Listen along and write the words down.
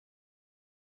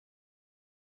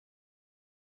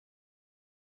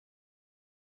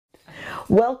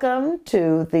Welcome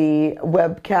to the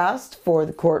webcast for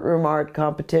the Courtroom Art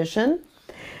Competition.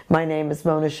 My name is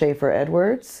Mona Shafer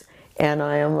Edwards, and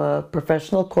I am a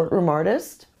professional courtroom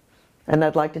artist. And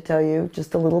I'd like to tell you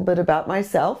just a little bit about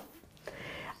myself.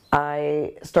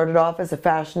 I started off as a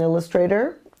fashion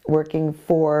illustrator, working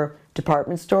for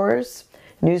department stores,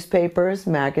 newspapers,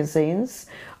 magazines,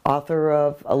 author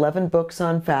of 11 books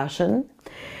on fashion.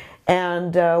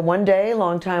 And one day, a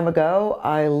long time ago,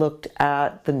 I looked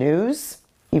at the news,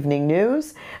 evening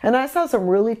news, and I saw some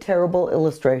really terrible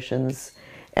illustrations,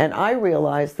 and I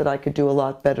realized that I could do a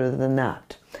lot better than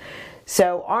that.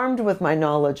 So, armed with my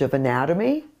knowledge of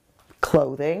anatomy,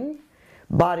 clothing,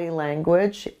 body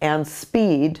language, and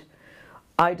speed,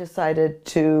 I decided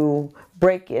to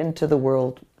break into the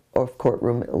world of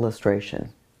courtroom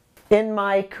illustration. In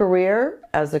my career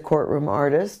as a courtroom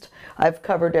artist, I've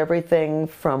covered everything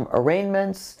from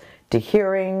arraignments to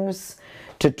hearings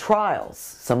to trials.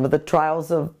 Some of the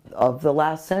trials of the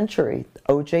last century,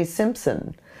 O.J.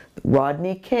 Simpson,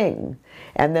 Rodney King,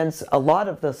 and then a lot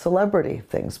of the celebrity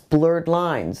things, Blurred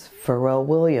Lines, Pharrell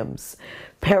Williams,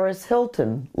 Paris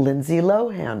Hilton, Lindsay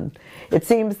Lohan. It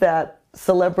seems that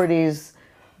celebrities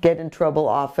get in trouble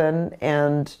often,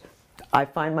 and I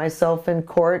find myself in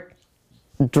court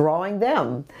drawing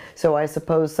them. So I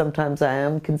suppose sometimes I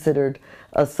am considered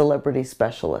a celebrity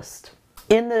specialist.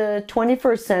 In the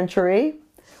 21st century,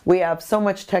 we have so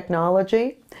much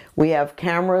technology. We have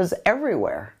cameras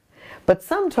everywhere. But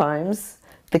sometimes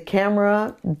the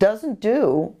camera doesn't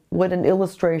do what an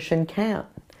illustration can.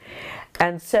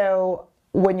 And so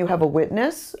when you have a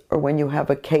witness or when you have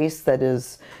a case that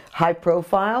is high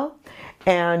profile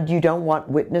and you don't want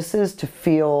witnesses to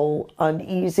feel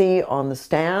uneasy on the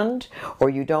stand, or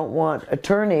you don't want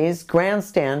attorneys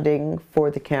grandstanding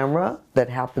for the camera, that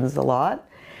happens a lot,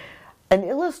 an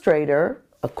illustrator,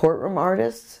 a courtroom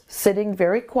artist, sitting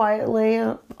very quietly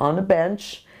on a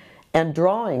bench and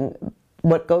drawing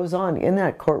what goes on in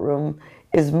that courtroom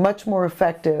is much more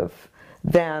effective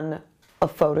than a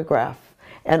photograph.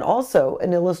 And also,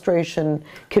 an illustration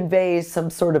conveys some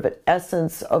sort of an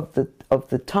essence of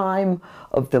the time,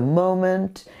 of the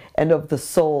moment, and of the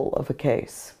soul of a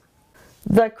case.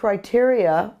 The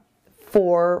criteria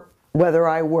for whether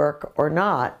I work or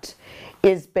not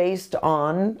is based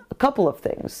on a couple of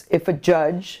things. If a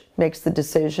judge makes the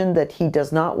decision that he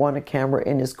does not want a camera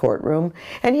in his courtroom,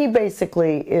 and he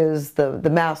basically is the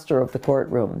master of the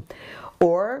courtroom,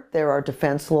 or there are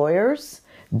defense lawyers,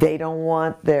 they don't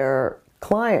want their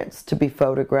clients to be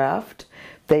photographed.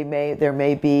 There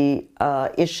may be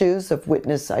issues of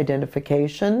witness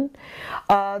identification.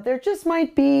 There just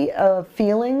might be a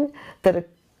feeling that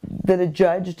a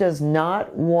judge does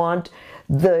not want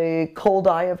the cold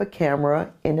eye of a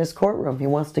camera in his courtroom. He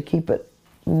wants to keep it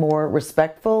more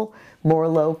respectful, more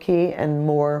low-key, and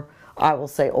more, I will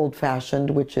say, old-fashioned,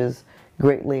 which is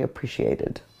greatly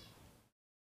appreciated.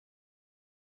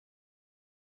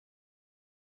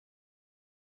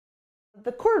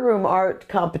 The Courtroom Art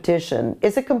Competition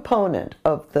is a component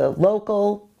of the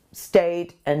local,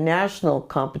 state, and national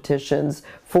competitions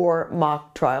for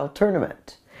mock trial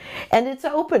tournament. And it's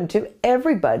open to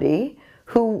everybody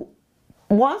who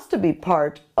wants to be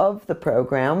part of the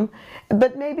program,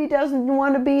 but maybe doesn't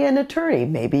want to be an attorney.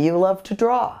 Maybe you love to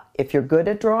draw. If you're good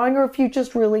at drawing, or if you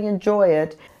just really enjoy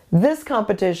it, this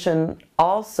competition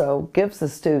also gives the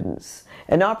students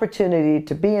an opportunity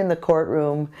to be in the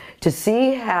courtroom, to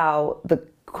see how the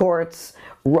courts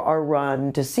are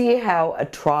run, to see how a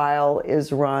trial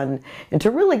is run, and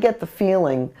to really get the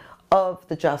feeling of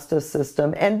the justice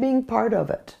system and being part of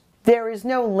it. There is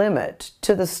no limit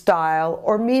to the style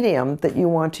or medium that you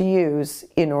want to use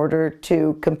in order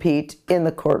to compete in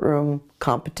the courtroom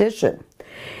competition.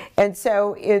 And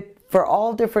so for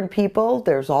all different people,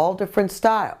 there's all different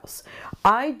styles.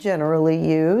 I generally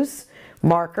use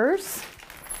markers.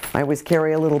 I always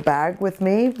carry a little bag with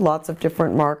me, lots of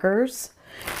different markers.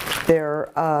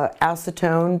 They're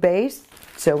acetone based,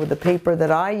 so with the paper that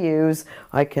I use,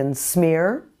 I can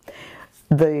smear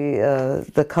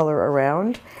the color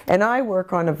around, and I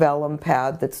work on a vellum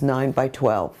pad that's 9 by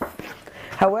 12.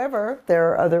 However,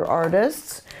 there are other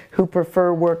artists who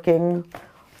prefer working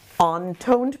on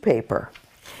toned paper,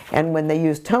 and when they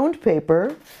use toned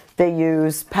paper, they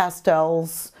use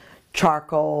pastels,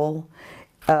 charcoal,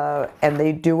 and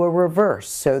they do a reverse,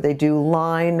 so they do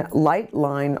light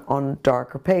line on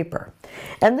darker paper.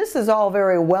 And this is all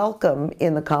very welcome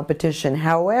in the competition.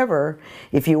 However,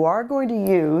 if you are going to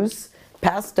use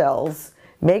pastels,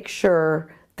 make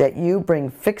sure that you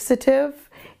bring fixative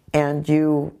and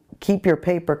you keep your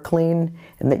paper clean,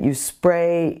 and that you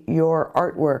spray your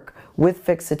artwork with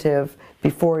fixative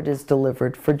before it is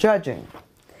delivered for judging.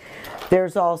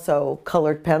 There's also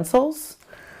colored pencils.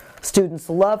 Students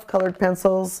love colored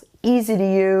pencils, easy to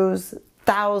use,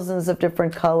 thousands of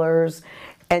different colors,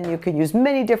 and you can use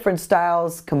many different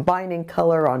styles, combining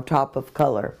color on top of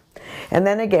color. And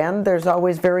then again, there's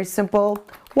always very simple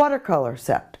watercolor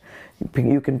set.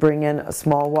 You can bring in a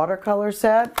small watercolor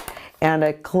set and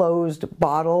a closed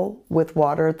bottle with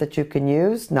water that you can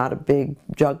use, not a big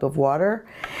jug of water.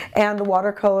 And the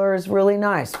watercolor is really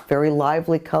nice, very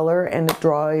lively color, and it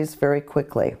dries very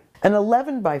quickly. An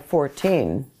 11 by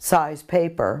 14 size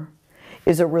paper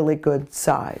is a really good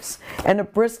size. And a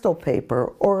Bristol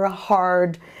paper or a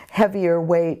hard, heavier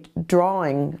weight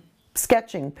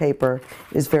sketching paper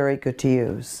is very good to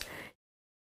use.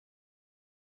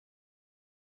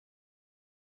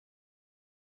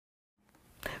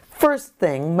 First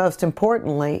thing, most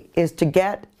importantly, is to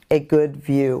get a good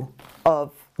view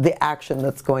of the action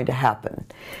that's going to happen.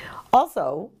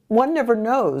 Also, one never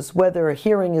knows whether a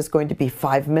hearing is going to be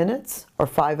 5 minutes or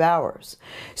 5 hours.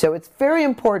 So it's very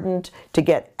important to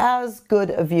get as good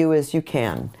a view as you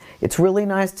can. It's really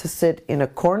nice to sit in a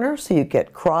corner so you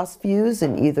get cross views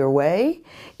in either way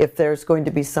if there's going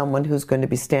to be someone who's going to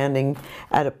be standing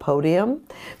at a podium.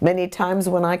 Many times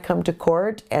when I come to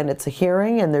court and it's a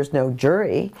hearing and there's no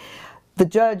jury, the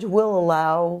judge will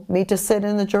allow me to sit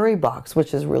in the jury box,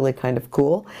 which is really kind of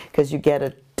cool because you get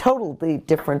a totally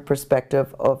different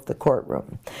perspective of the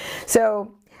courtroom.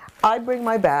 So I bring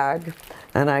my bag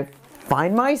and I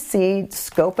find my seat,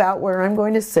 scope out where I'm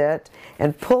going to sit,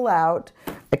 and pull out.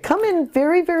 I come in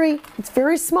it's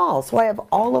very small, so I have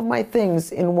all of my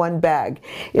things in one bag.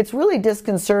 It's really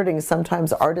disconcerting.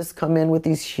 Sometimes artists come in with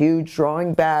these huge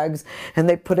drawing bags and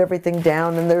they put everything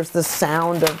down and there's the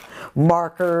sound of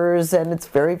markers and it's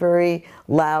very, very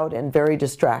loud and very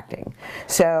distracting.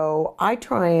 So I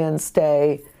try and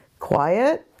stay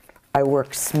quiet. I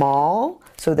work small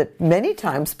so that many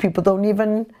times people don't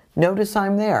even notice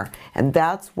I'm there. And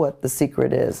that's what the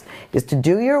secret is to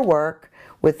do your work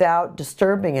without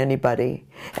disturbing anybody.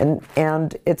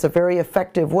 And it's a very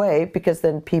effective way because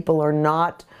then people are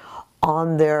not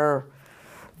on you're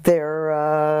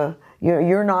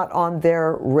not on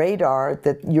their radar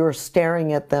that you're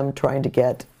staring at them trying to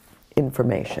get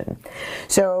information.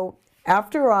 So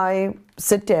after I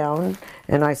sit down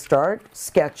and I start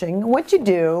sketching, what you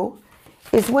do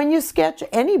is when you sketch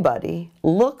anybody,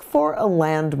 look for a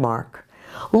landmark.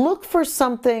 Look for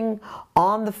something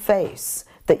on the face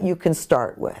that you can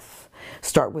start with.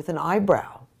 Start with an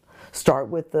eyebrow. Start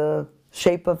with the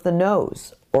shape of the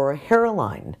nose or a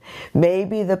hairline.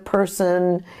 Maybe the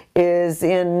person is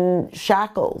in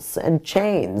shackles and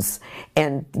chains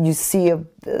and you see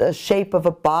a shape of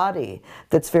a body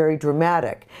that's very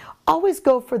dramatic. Always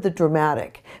go for the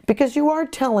dramatic because you are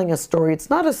telling a story. It's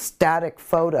not a static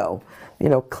photo, you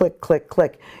know, click, click,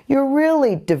 click. You're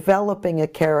really developing a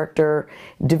character,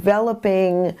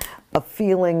 developing a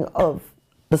feeling of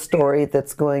the story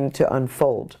that's going to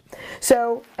unfold.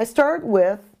 So I start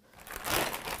with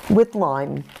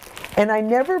line, and I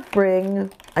never bring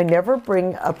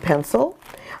a pencil.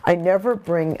 I never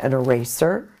bring an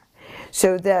eraser,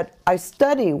 so that I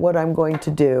study what I'm going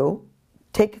to do.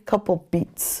 Take a couple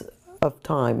beats of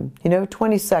time,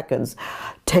 20 seconds.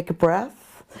 Take a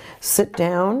breath, sit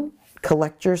down,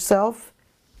 collect yourself,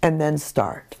 and then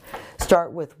start.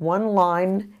 Start with one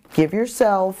line, give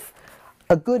yourself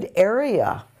a good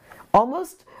area,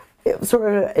 almost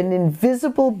sort of an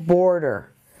invisible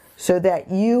border, so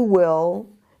that you will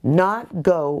not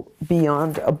go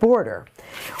beyond a border.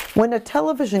 When a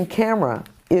television camera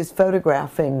is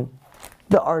photographing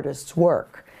the artist's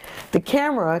work, the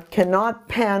camera cannot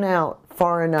pan out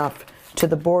far enough to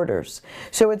the borders.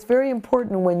 So it's very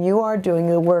important when you are doing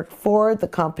the work for the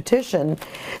competition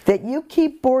that you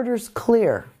keep borders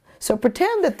clear. So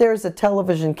pretend that there's a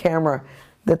television camera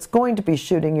that's going to be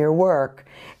shooting your work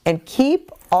and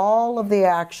keep all of the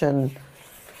action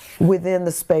within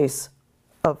the space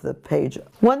of the page.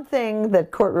 One thing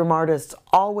that courtroom artists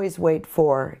always wait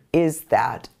for is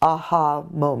that aha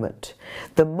moment.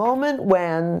 The moment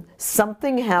when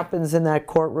something happens in that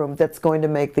courtroom that's going to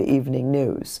make the evening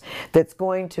news, that's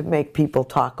going to make people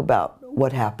talk about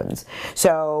what happens.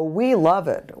 So we love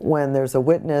it when there's a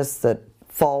witness that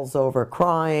falls over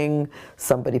crying,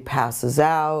 somebody passes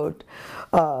out,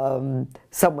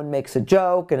 someone makes a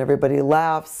joke and everybody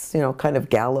laughs, kind of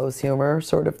gallows humor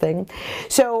sort of thing.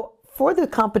 So for the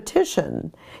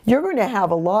competition, you're going to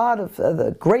have a lot of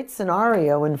the great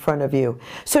scenario in front of you.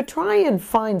 So try and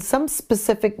find some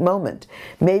specific moment.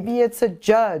 Maybe it's a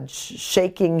judge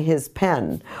shaking his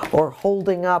pen or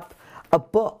holding up a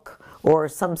book or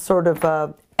some sort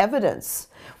of evidence.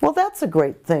 Well, that's a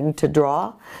great thing to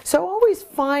draw. So always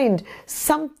find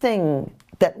something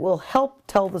that will help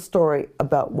tell the story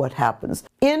about what happens.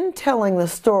 In telling the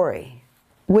story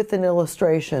with an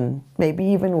illustration, maybe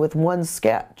even with one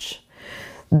sketch,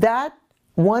 that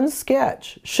one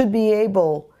sketch should be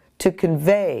able to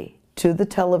convey to the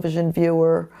television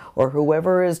viewer or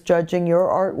whoever is judging your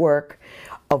artwork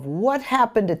of what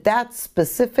happened at that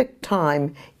specific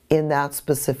time in that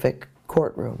specific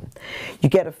courtroom. You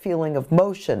get a feeling of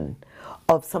motion,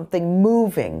 of something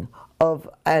moving, of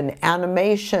an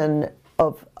animation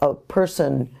of a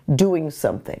person doing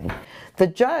something. The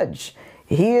judge,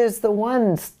 he is the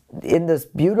one in this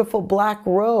beautiful black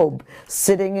robe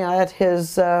sitting at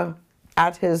his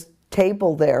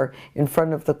table there in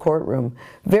front of the courtroom.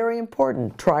 Very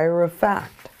important, trier of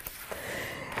fact.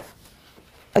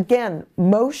 Again,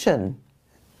 motion,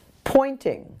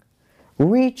 pointing,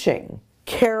 reaching,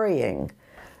 carrying,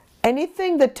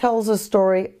 anything that tells a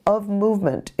story of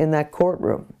movement in that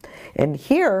courtroom. And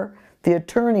here, the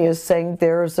attorney is saying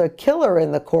there's a killer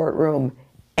in the courtroom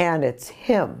and it's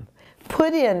him.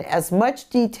 Put in as much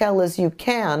detail as you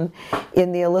can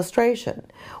in the illustration.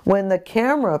 When the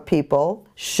camera people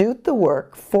shoot the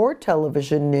work for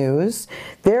television news,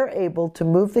 they're able to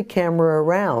move the camera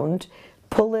around,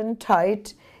 pull in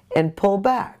tight, and pull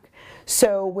back.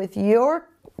 So with your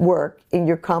work in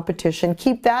your competition,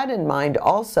 keep that in mind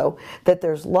also, that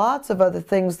there's lots of other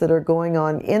things that are going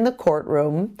on in the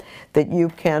courtroom that you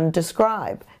can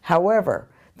describe. However,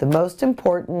 the most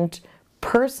important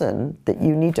person that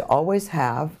you need to always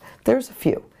have, there's a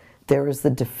few. There is the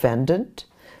defendant,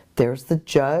 there's the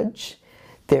judge,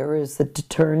 there is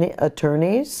the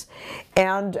attorneys,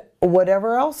 and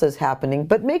whatever else is happening.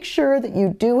 But make sure that you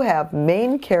do have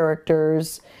main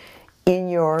characters in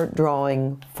your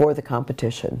drawing for the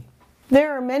competition.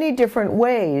 There are many different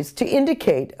ways to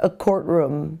indicate a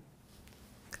courtroom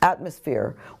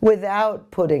atmosphere without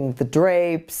putting the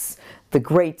drapes, the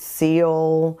Great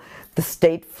Seal, the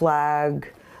state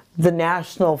flag, the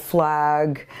national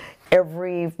flag,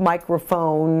 every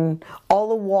microphone, all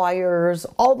the wires,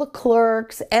 all the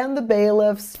clerks, and the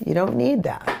bailiffs. You don't need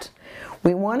that.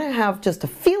 We want to have just a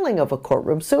feeling of a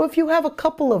courtroom. So if you have a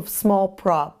couple of small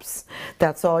props,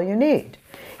 that's all you need.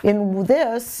 In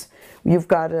this, you've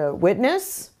got a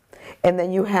witness, and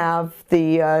then you have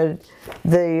the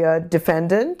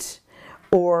defendant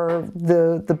or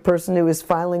the person who is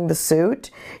filing the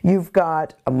suit. You've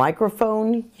got a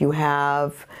microphone, you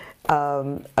have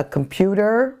a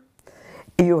computer,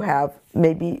 you have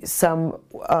maybe some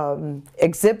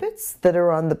exhibits that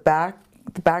are on the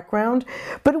background.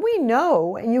 But we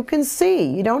know, and you can see,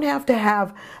 you don't have to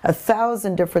have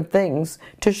 1,000 different things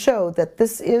to show that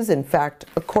this is in fact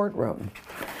a courtroom.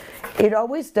 It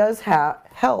always does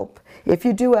help if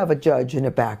you do have a judge in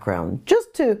a background,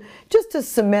 just to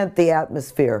cement the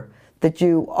atmosphere that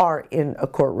you are in a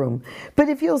courtroom. But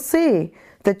if you'll see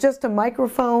that just a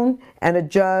microphone and a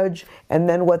judge and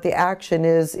then what the action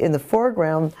is in the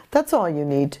foreground, that's all you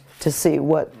need to see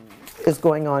what is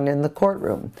going on in the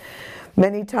courtroom.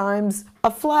 Many times a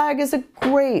flag is a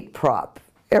great prop.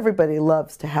 Everybody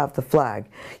loves to have the flag.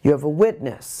 You have a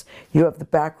witness, you have the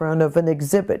background of an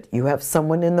exhibit, you have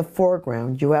someone in the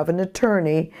foreground, you have an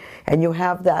attorney, and you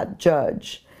have that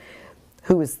judge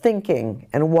who is thinking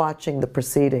and watching the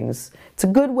proceedings. It's a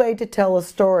good way to tell a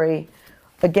story,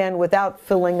 again, without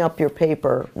filling up your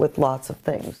paper with lots of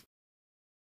things.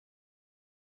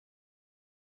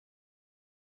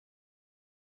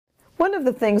 One of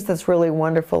the things that's really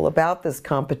wonderful about this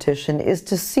competition is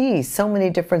to see so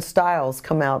many different styles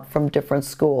come out from different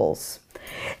schools.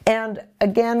 And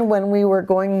again, when we were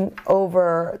going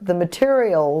over the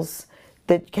materials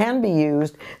that can be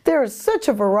used, there is such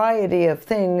a variety of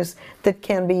things that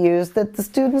can be used that the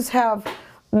students have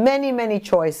many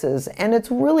choices, and it's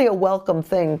really a welcome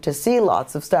thing to see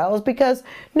lots of styles because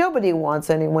nobody wants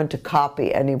anyone to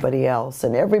copy anybody else,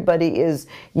 and everybody is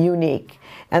unique.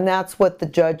 And that's what the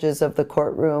judges of the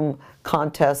courtroom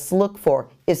contests look for,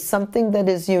 is something that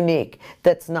is unique,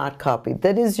 that's not copied,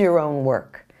 that is your own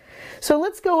work. So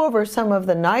let's go over some of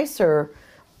the nicer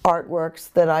artworks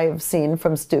that I have seen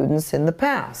from students in the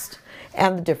past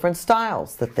and the different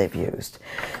styles that they've used.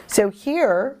 So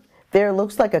here, there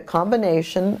looks like a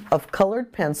combination of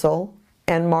colored pencil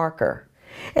and marker.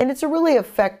 And it's a really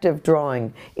effective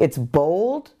drawing. It's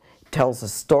bold, tells a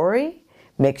story,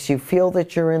 makes you feel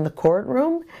that you're in the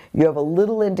courtroom. You have a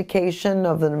little indication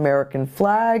of an American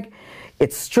flag.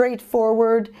 It's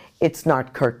straightforward, it's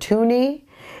not cartoony,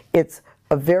 it's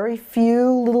a very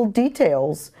few little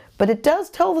details, but it does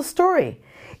tell the story.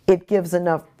 It gives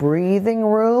enough breathing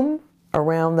room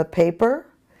around the paper.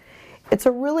 It's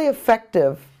a really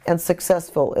effective and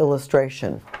successful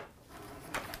illustration.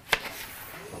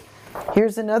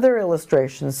 Here's another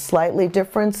illustration, slightly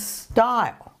different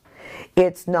style.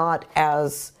 It's not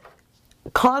as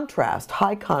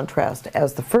high contrast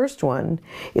as the first one.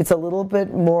 It's a little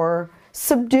bit more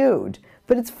subdued,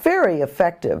 but it's very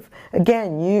effective.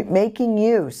 Again, making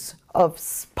use of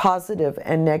positive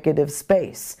and negative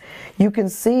space. You can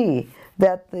see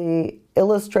that the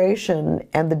illustration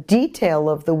and the detail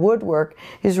of the woodwork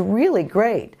is really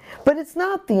great, but it's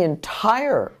not the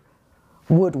entire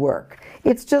woodwork.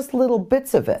 It's just little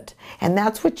bits of it. And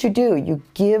that's what you do. You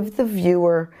give the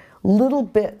viewer little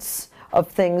bits of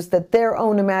things that their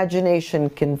own imagination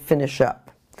can finish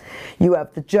up. You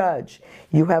have the judge.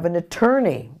 You have an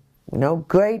attorney.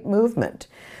 Great movement.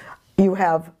 You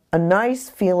have a nice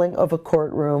feeling of a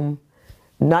courtroom,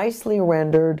 nicely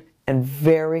rendered and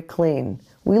very clean.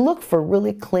 We look for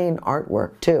really clean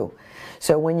artwork too.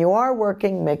 So when you are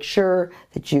working, make sure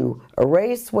that you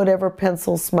erase whatever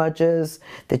pencil smudges,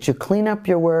 that you clean up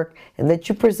your work, and that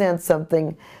you present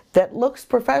something that looks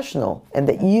professional and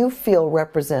that you feel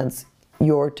represents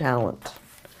your talent.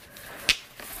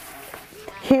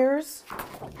 Here's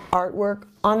artwork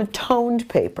on a toned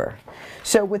paper.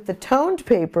 So with the toned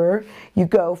paper, you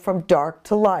go from dark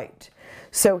to light.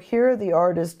 So here the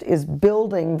artist is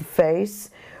building the face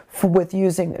with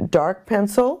using a dark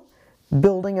pencil,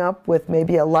 building up with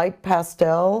maybe a light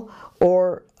pastel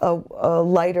or a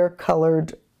lighter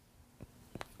colored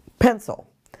pencil.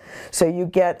 So you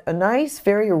get a nice,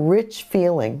 very rich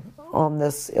feeling on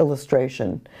this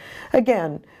illustration.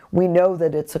 Again, we know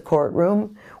that it's a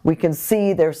courtroom. We can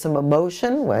see there's some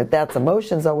emotion. Well,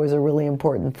 emotion's always a really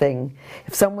important thing.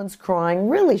 If someone's crying,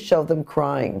 really show them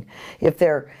crying. If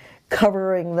they're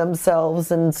covering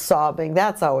themselves and sobbing,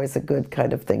 that's always a good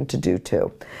kind of thing to do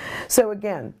too. So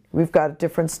again, we've got a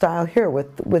different style here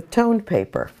with toned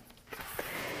paper.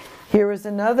 Here is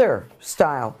another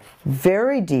style,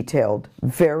 very detailed,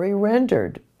 very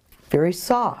rendered, very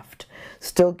soft,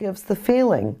 still gives the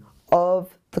feeling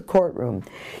of the courtroom.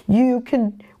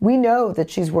 We know that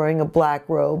she's wearing a black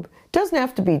robe. Doesn't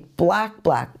have to be black,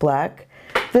 black, black.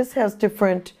 This has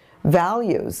different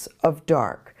values of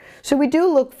dark. So we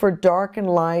do look for dark and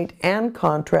light and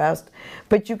contrast,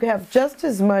 but you have just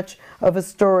as much of a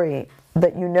story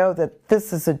that you know that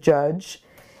this is a judge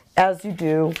as you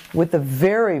do with the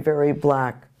very, very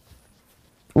black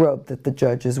robe that the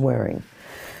judge is wearing.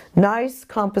 Nice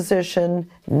composition,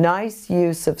 nice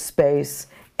use of space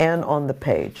and on the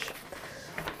page.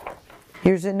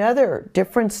 Here's another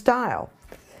different style.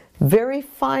 Very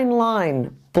fine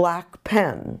line black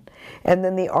pen, and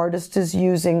then the artist is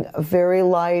using a very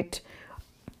light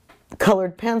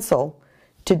colored pencil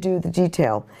to do the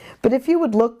detail. But if you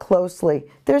would look closely,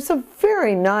 there's a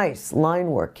very nice line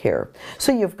work here.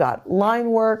 So you've got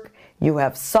line work, you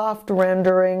have soft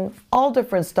rendering, all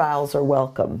different styles are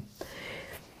welcome.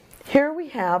 Here we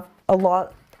have a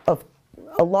lot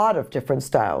of different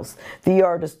styles. The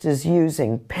artist is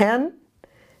using pen,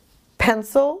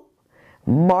 pencil,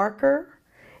 marker,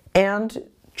 and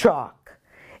chalk.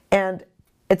 And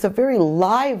it's a very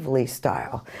lively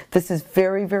style. This is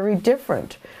very, very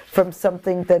different from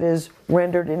something that is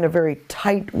rendered in a very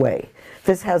tight way.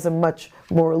 This has a much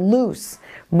more loose,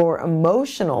 more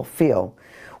emotional feel,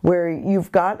 where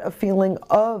you've got a feeling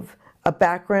of a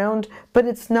background, but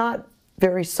it's not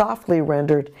very softly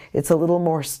rendered. It's a little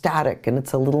more static and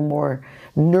it's a little more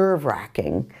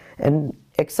nerve-wracking and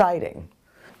exciting.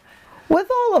 With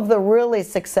all of the really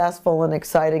successful and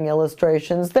exciting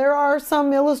illustrations, there are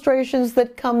some illustrations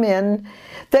that come in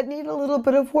that need a little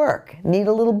bit of work, need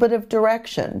a little bit of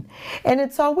direction. And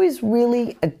it's always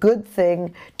really a good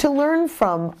thing to learn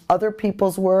from other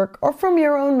people's work or from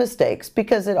your own mistakes,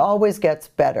 because it always gets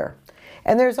better.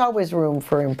 And there's always room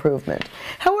for improvement.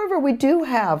 However, we do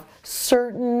have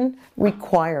certain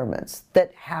requirements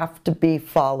that have to be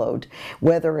followed,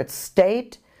 whether it's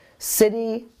state,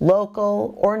 city,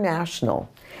 local, or national.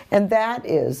 And that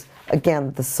is,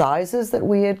 again, the sizes that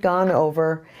we had gone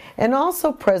over, and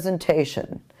also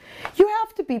presentation. You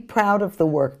have to be proud of the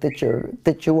work that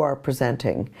you are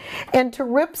presenting. And to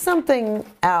rip something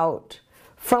out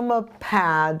from a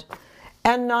pad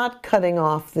and not cutting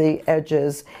off the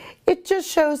edges, it just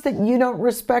shows that you don't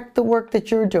respect the work that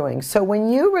you're doing. So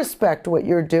when you respect what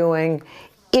you're doing,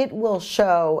 it will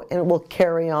show and it will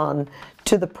carry on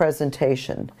to the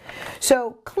presentation.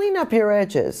 So clean up your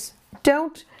edges.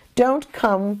 Don't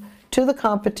come to the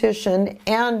competition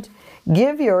and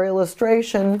give your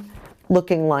illustration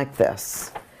looking like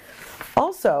this.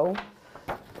 Also,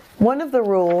 one of the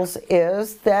rules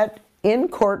is that in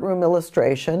courtroom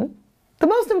illustration, The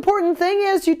most important thing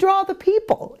is you draw the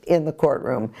people in the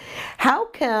courtroom. How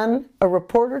can a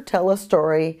reporter tell a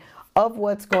story of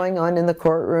what's going on in the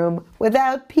courtroom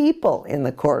without people in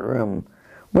the courtroom?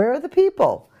 Where are the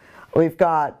people? We've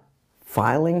got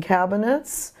filing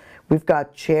cabinets, we've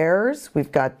got chairs,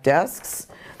 we've got desks,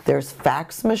 there's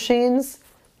fax machines,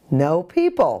 no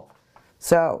people.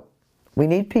 So we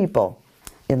need people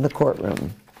in the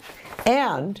courtroom.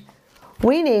 And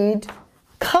we need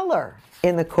color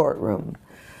in the courtroom.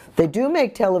 They do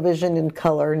make television in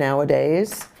color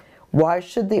nowadays. Why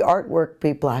should the artwork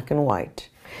be black and white?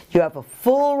 You have a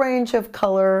full range of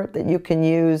color that you can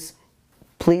use.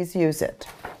 Please use it.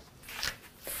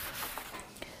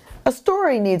 A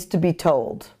story needs to be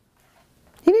told.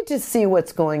 You need to see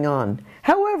what's going on.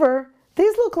 However,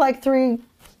 these look like three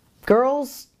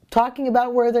girls talking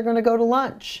about where they're going to go to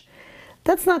lunch.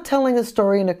 That's not telling a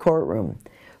story in a courtroom.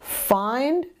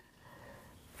 Find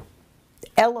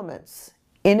elements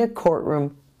in a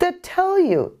courtroom that tell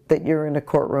you that you're in a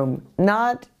courtroom,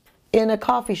 not in a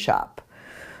coffee shop.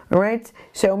 All right?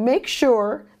 So make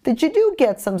sure that you do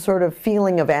get some sort of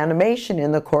feeling of animation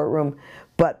in the courtroom,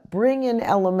 but bring in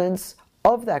elements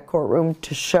of that courtroom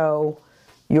to show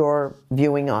your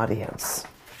viewing audience.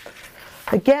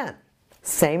 Again,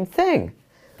 same thing.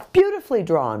 Beautifully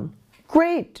drawn.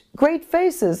 Great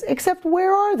faces, except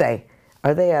where are they?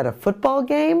 Are they at a football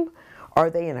game? Are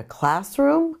they in a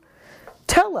classroom?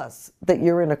 Tell us that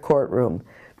you're in a courtroom.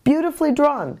 Beautifully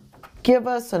drawn. Give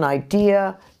us an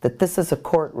idea that this is a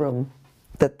courtroom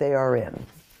that they are in.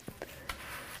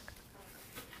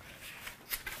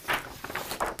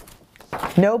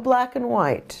 No black and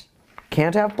white.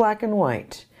 Can't have black and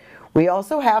white. We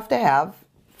also have to have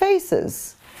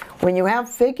faces. When you have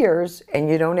figures and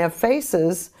you don't have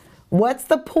faces, what's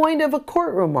the point of a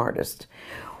courtroom artist?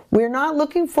 We're not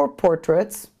looking for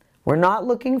portraits. We're not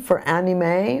looking for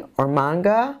anime or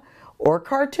manga or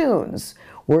cartoons.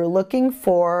 We're looking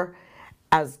for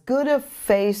as good a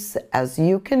face as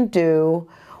you can do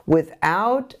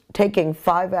without taking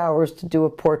 5 hours to do a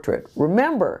portrait.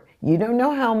 Remember, you don't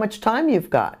know how much time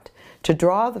you've got to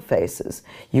draw the faces.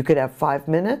 You could have 5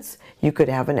 minutes, you could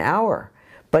have an hour,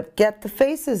 but get the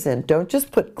faces in. Don't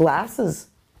just put glasses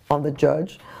on the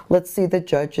judge. Let's see the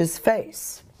judge's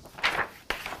face.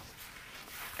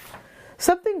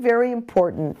 Something very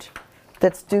important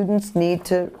that students need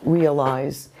to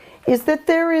realize is that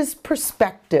there is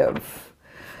perspective.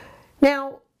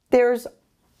 Now,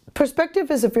 perspective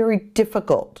is a very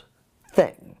difficult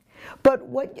thing, but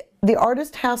what the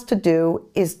artist has to do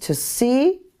is to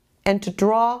see and to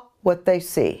draw what they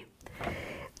see.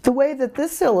 The way that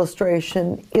this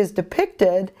illustration is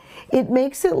depicted, it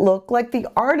makes it look like the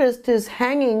artist is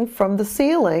hanging from the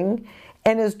ceiling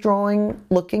and is drawing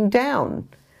looking down.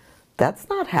 That's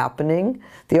not happening.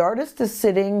 The artist is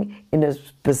sitting in a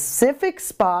specific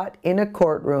spot in a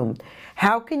courtroom.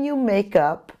 How can you make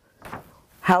up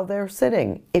how they're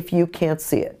sitting if you can't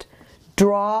see it?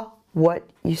 Draw what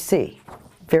you see.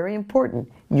 Very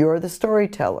important. You're the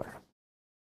storyteller.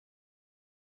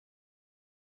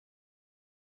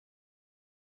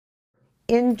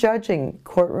 In judging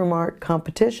courtroom art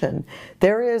competition,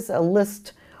 there is a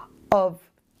list of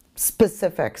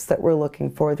specifics that we're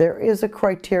looking for. There is a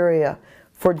criteria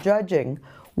for judging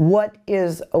what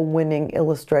is a winning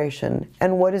illustration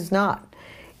and what is not.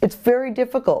 It's very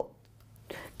difficult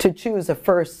to choose a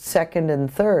first, second,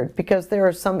 and third because there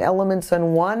are some elements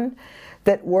in one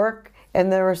that work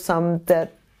and there are some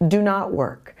that do not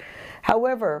work.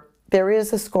 However, there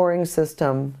is a scoring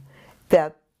system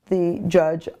that the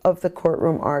judge of the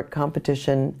courtroom art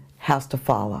competition has to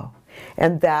follow.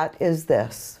 And that is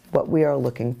this, what we are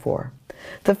looking for.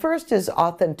 The first is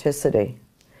authenticity.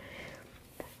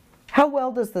 How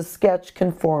well does the sketch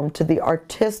conform to the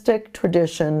artistic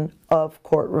tradition of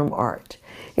courtroom art?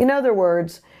 In other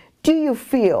words, do you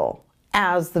feel,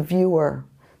 as the viewer,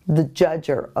 the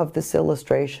judger of this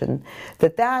illustration,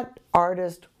 that that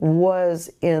artist was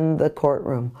in the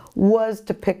courtroom, was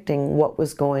depicting what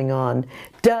was going on,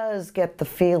 does get the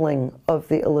feeling of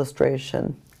the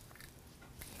illustration?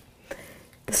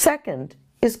 The second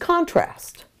is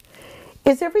contrast.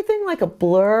 Is everything like a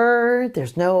blur?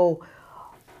 There's no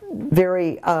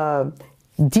very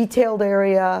detailed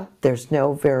area. There's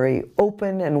no very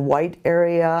open and white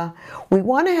area. We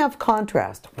want to have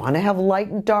contrast. Want to have light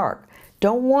and dark.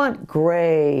 Don't want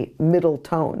gray middle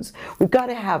tones. We've got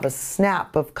to have a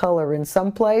snap of color in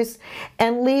some place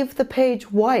and leave the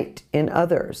page white in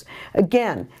others.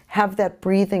 Again, have that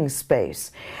breathing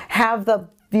space. Have the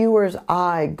viewer's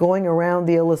eye going around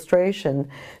the illustration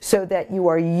so that you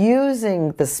are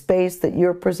using the space that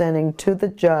you're presenting to the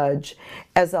judge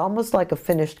as almost like a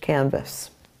finished canvas.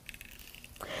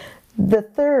 The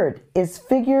third is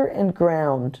figure and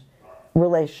ground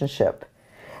relationship.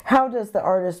 How does the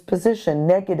artist position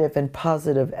negative and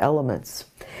positive elements?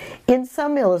 In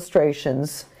some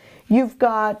illustrations, you've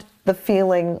got the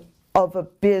feeling of a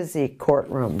busy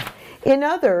courtroom. In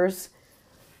others,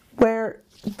 where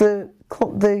the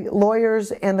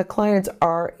lawyers and the clients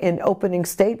are in opening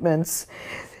statements,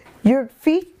 you're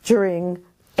featuring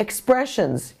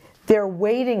expressions. They're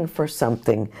waiting for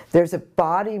something. There's a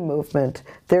body movement.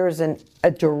 There's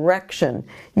a direction.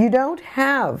 You don't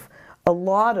have a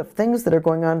lot of things that are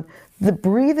going on. The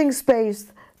breathing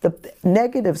space, the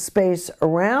negative space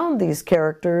around these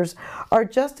characters are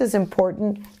just as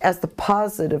important as the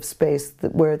positive space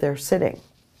where they're sitting.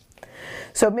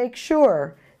 So make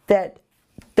sure that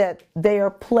they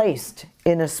are placed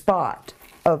in a spot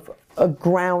of a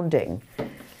grounding.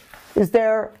 Is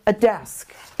there a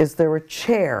desk? Is there a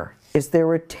chair? Is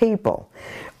there a table?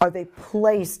 Are they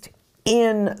placed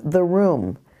in the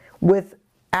room with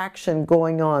action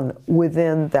going on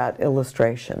within that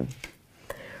illustration?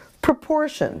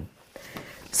 Proportion.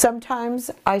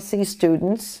 Sometimes I see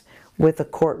students with a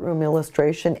courtroom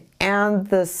illustration and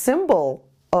the symbol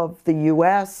of the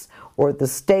U.S. or the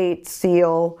state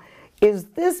seal is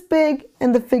this big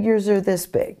and the figures are this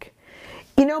big.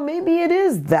 You know, maybe it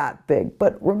is that big,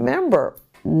 but remember,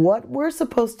 what we're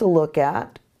supposed to look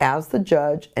at as the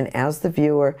judge and as the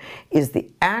viewer is the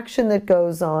action that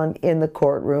goes on in the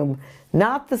courtroom,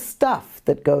 not the stuff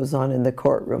that goes on in the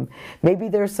courtroom. Maybe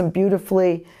there's some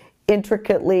beautifully,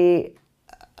 intricately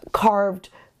carved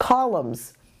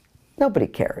columns. Nobody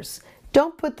cares.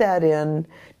 Don't put that in.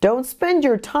 Don't spend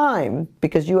your time,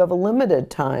 because you have a limited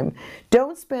time.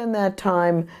 Don't spend that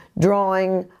time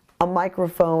drawing a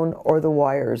microphone or the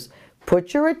wires.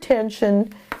 Put your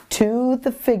attention to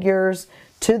the figures,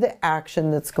 to the action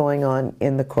that's going on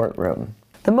in the courtroom.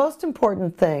 The most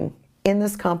important thing in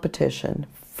this competition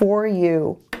for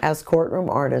you as courtroom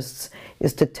artists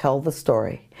is to tell the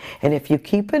story. And if you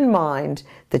keep in mind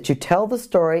that you tell the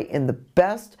story in the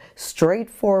best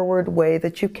straightforward way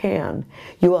that you can,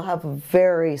 you will have a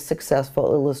very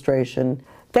successful illustration.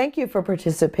 Thank you for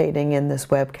participating in this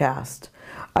webcast.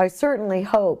 I certainly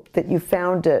hope that you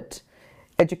found it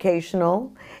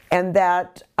educational and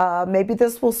that maybe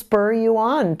this will spur you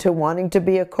on to wanting to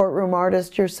be a courtroom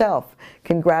artist yourself.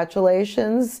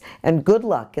 Congratulations and good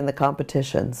luck in the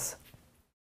competitions.